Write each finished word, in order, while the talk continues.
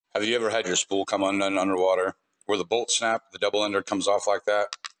Have you ever had your spool come undone underwater where the bolt snap, the double ender comes off like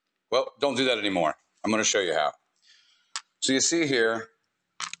that? Well, don't do that anymore. I'm going to show you how. So you see here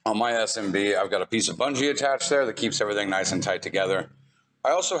on my SMB, I've got a piece of bungee attached there that keeps everything nice and tight together.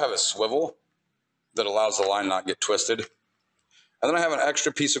 I also have a swivel that allows the line not get twisted. And then I have an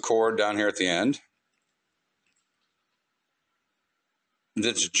extra piece of cord down here at the end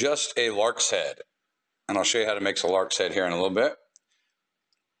that's just a lark's head. And I'll show you how to make a lark's head here in a little bit.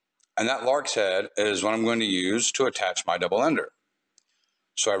 And that lark's head is what I'm going to use to attach my double ender.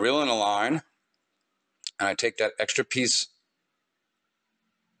 So I reel in a line, and I take that extra piece,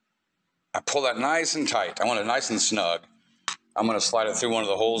 I pull that nice and tight. I want it nice and snug. I'm going to slide it through one of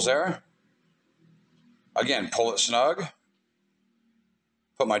the holes there. Again, pull it snug.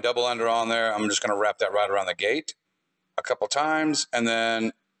 Put my double ender on there. I'm just going to wrap that right around the gate a couple times, and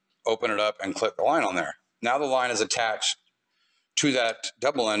then open it up and clip the line on there. Now the line is attached to that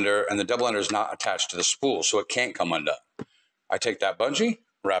double ender, and the double ender is not attached to the spool, so it can't come undone. I take that bungee,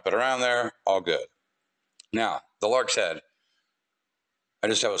 wrap it around there, all good. Now, the lark's head. I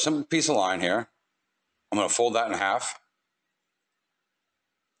just have a simple piece of line here. I'm going to fold that in half.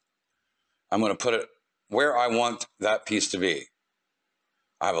 I'm going to put it where I want that piece to be.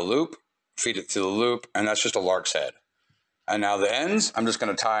 I have a loop, feed it through the loop, and that's just a lark's head. And now the ends, I'm just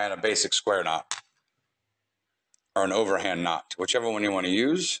going to tie in a basic square knot or an overhand knot, whichever one you want to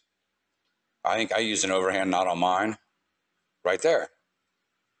use. I think I used an overhand knot on mine right there.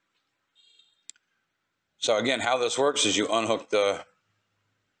 So again, how this works is you unhook the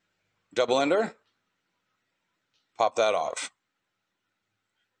double ender, pop that off.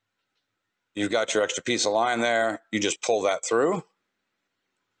 You've got your extra piece of line there. You just pull that through,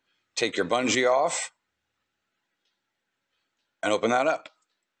 take your bungee off, and open that up.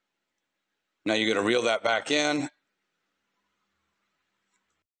 Now you're going to reel that back in.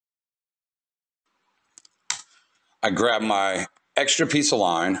 I grab my extra piece of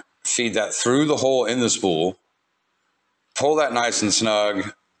line, feed that through the hole in the spool, pull that nice and snug,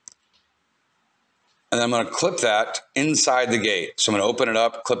 and then I'm going to clip that inside the gate. So I'm going to open it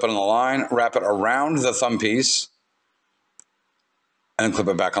up, clip it on the line, wrap it around the thumb piece, and then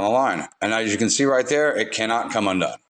clip it back on the line. And as you can see right there, it cannot come undone.